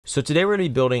So today we're going to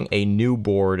be building a new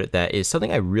board that is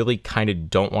something I really kind of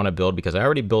don't want to build because I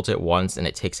already built it once and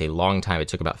it takes a long time. It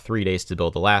took about 3 days to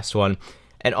build the last one.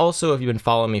 And also, if you've been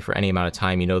following me for any amount of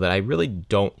time, you know that I really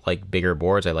don't like bigger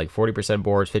boards. I like 40%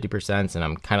 boards, 50%, and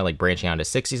I'm kind of like branching out to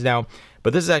 60s now.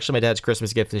 But this is actually my dad's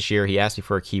Christmas gift this year. He asked me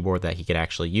for a keyboard that he could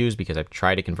actually use because I've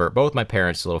tried to convert both my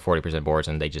parents to little 40% boards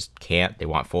and they just can't. They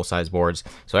want full-size boards.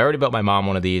 So I already built my mom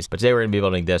one of these, but today we're going to be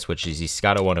building this, which is the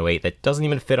Scotto 108 that doesn't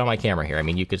even fit on my camera here. I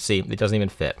mean, you could see it doesn't even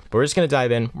fit. But we're just going to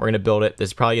dive in. We're going to build it. This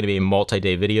is probably going to be a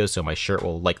multi-day video, so my shirt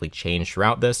will likely change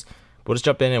throughout this. We'll just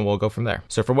jump in and we'll go from there.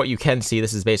 So for what you can see,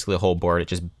 this is basically a whole board. It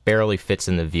just barely fits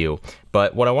in the view.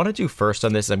 But what I want to do first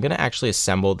on this is I'm going to actually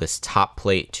assemble this top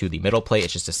plate to the middle plate.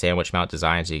 It's just a sandwich mount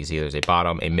design. So you can see there's a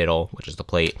bottom, a middle, which is the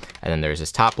plate, and then there's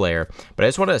this top layer. But I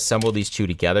just want to assemble these two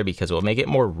together because it will make it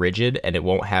more rigid and it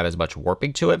won't have as much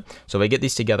warping to it. So if I get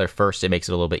these together first, it makes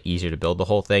it a little bit easier to build the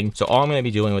whole thing. So all I'm going to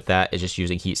be doing with that is just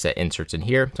using heat set inserts in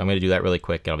here. So I'm going to do that really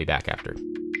quick and I'll be back after.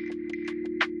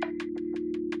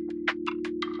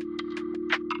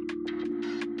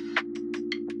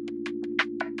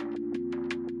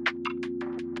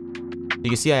 You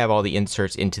can see I have all the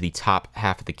inserts into the top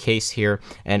half of the case here,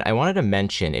 and I wanted to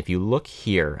mention, if you look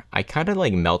here, I kind of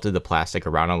like melted the plastic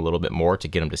around a little bit more to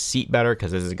get them to seat better,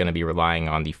 because this is going to be relying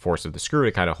on the force of the screw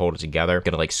to kind of hold it together,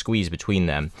 going to like squeeze between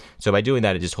them. So by doing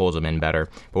that, it just holds them in better.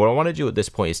 But what I want to do at this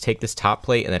point is take this top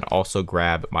plate and then also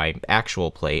grab my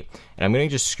actual plate, and I'm going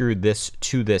to just screw this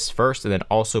to this first, and then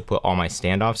also put all my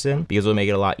standoffs in, because it'll make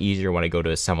it a lot easier when I go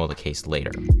to assemble the case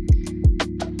later.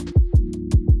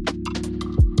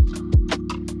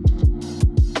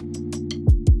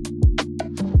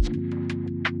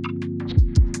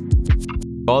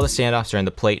 All the standoffs are in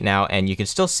the plate now, and you can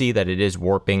still see that it is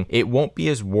warping. It won't be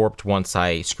as warped once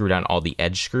I screw down all the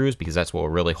edge screws because that's what will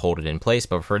really hold it in place.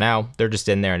 But for now, they're just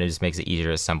in there and it just makes it easier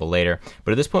to assemble later.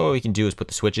 But at this point, what we can do is put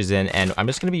the switches in, and I'm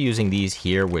just going to be using these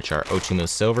here, which are Outemu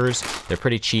silvers. They're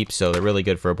pretty cheap, so they're really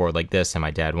good for a board like this, and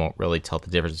my dad won't really tell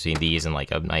the difference between these and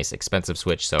like a nice expensive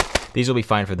switch. So these will be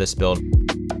fine for this build.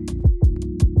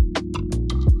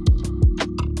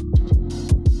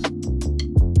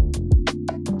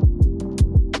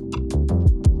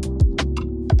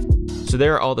 So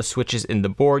there are all the switches in the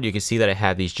board. You can see that I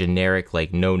have these generic,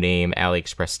 like no-name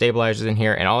AliExpress stabilizers in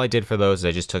here. And all I did for those is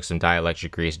I just took some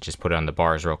dielectric grease and just put it on the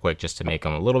bars real quick just to make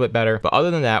them a little bit better. But other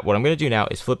than that, what I'm going to do now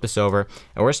is flip this over. And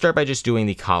we're going to start by just doing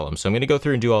the columns. So I'm going to go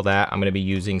through and do all that. I'm going to be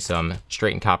using some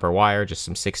straightened copper wire, just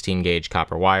some 16 gauge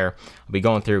copper wire. I'll be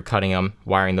going through, cutting them,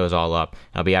 wiring those all up.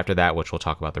 And I'll be after that, which we'll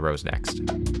talk about the rows next.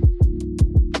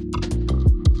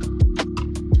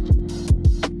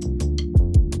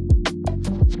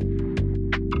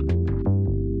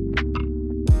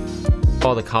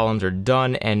 All the columns are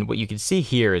done, and what you can see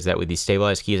here is that with these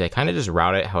stabilized keys, I kind of just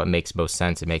route it how it makes most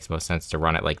sense. It makes most sense to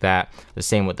run it like that. The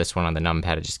same with this one on the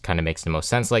numpad, it just kind of makes the most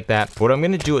sense like that. But what I'm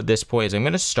going to do at this point is I'm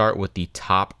going to start with the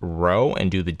top row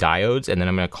and do the diodes, and then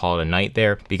I'm going to call it a night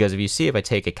there, because if you see, if I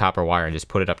take a copper wire and just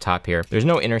put it up top here, there's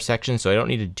no intersection, so I don't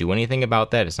need to do anything about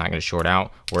that. It's not going to short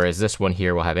out, whereas this one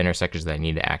here will have intersections that I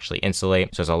need to actually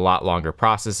insulate, so it's a lot longer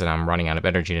process, and I'm running out of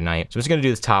energy tonight. So I'm just going to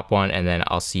do this top one, and then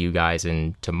I'll see you guys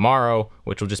in tomorrow,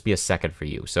 which will just be a second for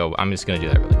you. So I'm just going to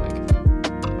do that really quick.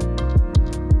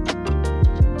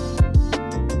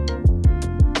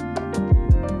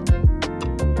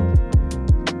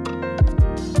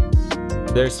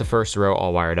 There's the first row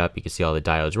all wired up. You can see all the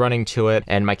diodes running to it.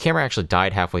 And my camera actually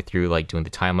died halfway through like doing the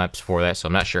time lapse for that. So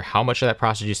I'm not sure how much of that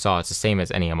process you saw. It's the same as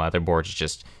any of my other boards. It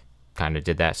just kind of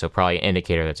did that. So probably an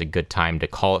indicator that's a good time to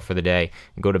call it for the day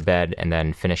and go to bed and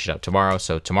then finish it up tomorrow.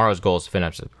 So tomorrow's goal is to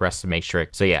finish the rest of the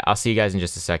matrix. So yeah, I'll see you guys in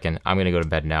just a second. I'm going to go to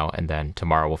bed now, and then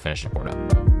tomorrow we'll finish the board up.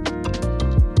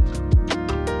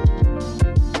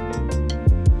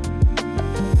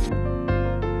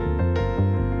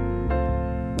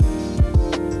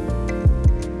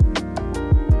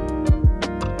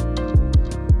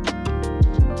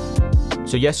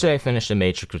 So yesterday I finished the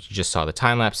matrix, which you just saw the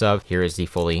time lapse of. Here is the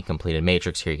fully completed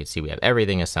matrix. Here you can see we have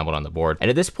everything assembled on the board. And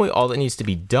at this point, all that needs to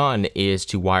be done is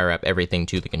to wire up everything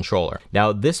to the controller.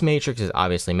 Now, this matrix is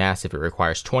obviously massive. It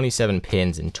requires 27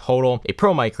 pins in total. A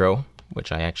Pro Micro,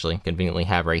 which I actually conveniently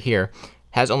have right here,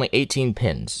 has only 18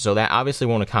 pins, so that obviously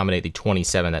won't accommodate the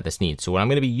 27 that this needs. So what I'm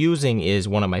going to be using is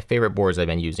one of my favorite boards I've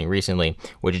been using recently,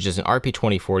 which is just an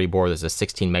RP2040 board. This is a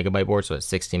 16 megabyte board, so it's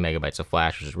 16 megabytes of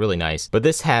flash, which is really nice. But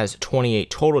this has 28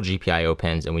 total GPIO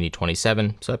pins, and we need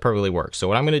 27, so that perfectly works. So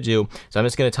what I'm going to do is I'm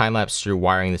just going to time lapse through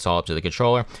wiring this all up to the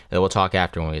controller, and then we'll talk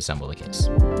after when we assemble the case.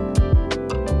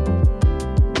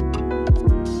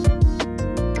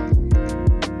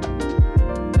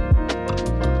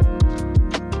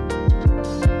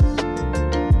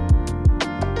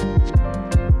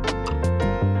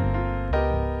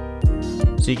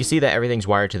 So you can see that everything's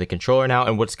wired to the controller now,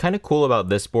 and what's kind of cool about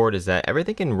this board is that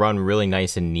everything can run really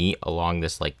nice and neat along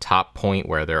this like top point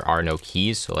where there are no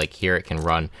keys. So like here it can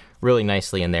run really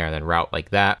nicely in there and then route like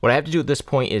that. What I have to do at this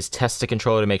point is test the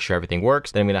controller to make sure everything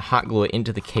works. Then I'm gonna hot glue it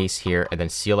into the case here and then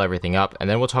seal everything up. And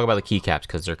then we'll talk about the keycaps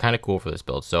because they're kind of cool for this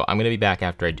build. So I'm gonna be back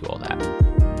after I do all that.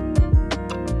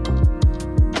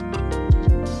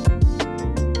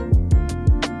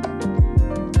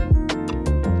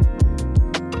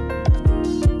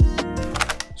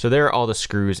 So there are all the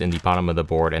screws in the bottom of the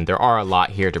board, and there are a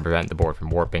lot here to prevent the board from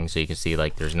warping. So you can see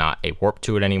like there's not a warp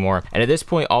to it anymore. And at this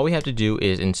point, all we have to do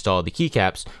is install the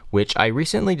keycaps, which I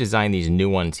recently designed these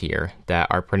new ones here that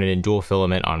are printed in dual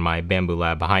filament on my Bambu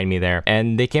Lab behind me there.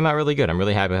 And they came out really good. I'm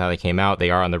really happy with how they came out.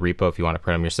 They are on the repo if you want to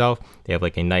print them yourself. They have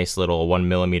like a nice little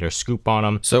 1mm scoop on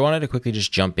them. So I wanted to quickly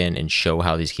just jump in and show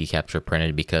how these keycaps are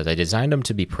printed because I designed them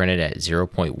to be printed at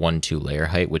 0.12 layer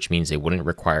height, which means they wouldn't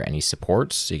require any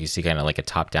supports. So you can see kind of like a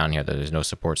top down here that there's no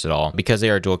supports at all. Because they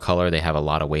are dual color, they have a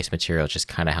lot of waste material. It's just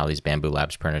kind of how these Bambu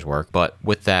Labs printers work. But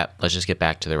with that, let's just get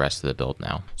back to the rest of the build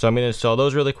now. So I'm going to install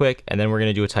those really quick, and then we're going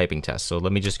to do a typing test. So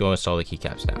let me just go install the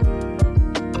keycaps now.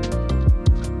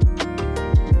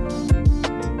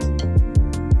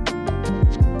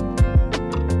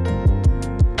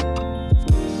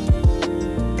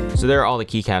 So there are all the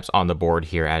keycaps on the board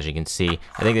here, as you can see.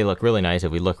 I think they look really nice.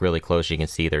 If we look really close, you can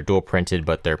see they're dual printed,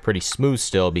 but they're pretty smooth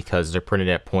still because they're printed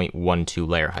at 0.12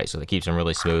 layer height, so that keeps them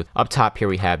really smooth. Up top here,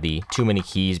 we have the too many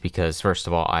keys because first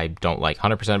of all, I don't like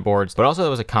 100% boards, but also there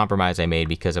was a compromise I made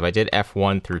because if I did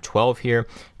F1 through 12 here,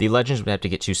 the legends would have to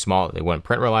get too small. They wouldn't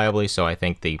print reliably, so I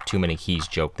think the too many keys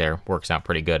joke there works out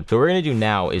pretty good. So what we're gonna do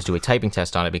now is do a typing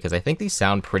test on it because I think these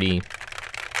sound pretty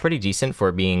decent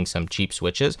for being some cheap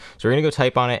switches. So we're gonna go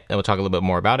type on it and we'll talk a little bit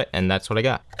more about it, and that's what I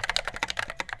got.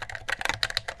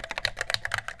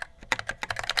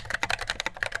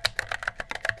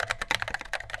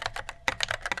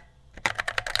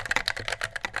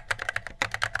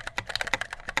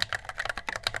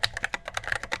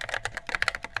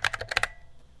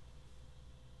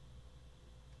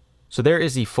 So there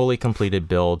is the fully completed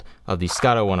build of the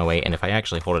Scotto 108, and if I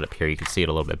actually hold it up here, you can see it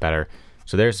a little bit better.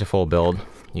 So there's the full build.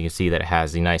 You can see that it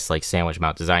has the nice like sandwich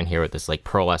mount design here with this like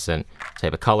pearlescent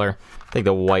type of color. I think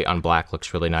the white on black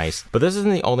looks really nice, but this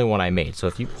isn't the only one I made. So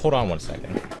if you hold on one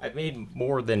second, I've made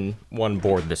more than one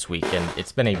board this week and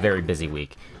it's been a very busy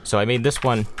week. So I made this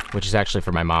one, which is actually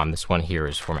for my mom. This one here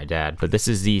is for my dad, but this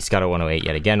is the Scotto 108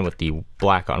 yet again with the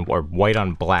black on or white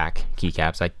on black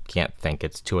keycaps. I can't think,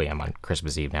 it's 2 a.m. on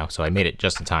Christmas Eve now. So I made it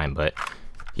just in time, but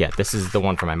yeah, this is the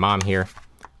one for my mom here.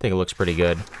 I think it looks pretty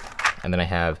good. And then I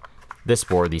have this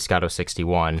board, the Scotto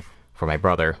 61, for my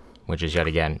brother, which is yet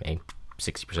again a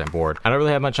 60% board. I don't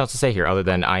really have much else to say here other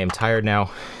than I am tired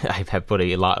now. I have put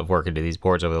a lot of work into these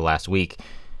boards over the last week,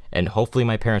 and hopefully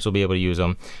my parents will be able to use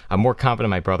them. I'm more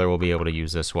confident my brother will be able to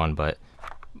use this one, but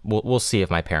we'll see if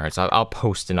my parents, I'll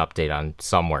post an update on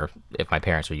somewhere if my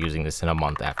parents are using this in a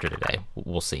month after today.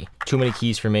 We'll see. Too many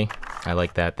keys for me. I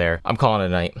like that there. I'm calling it a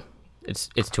night. It's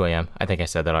 2 a.m. I think I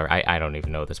said that already. I don't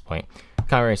even know at this point.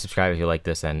 Comment, rate, subscribe if you like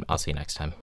this, and I'll see you next time.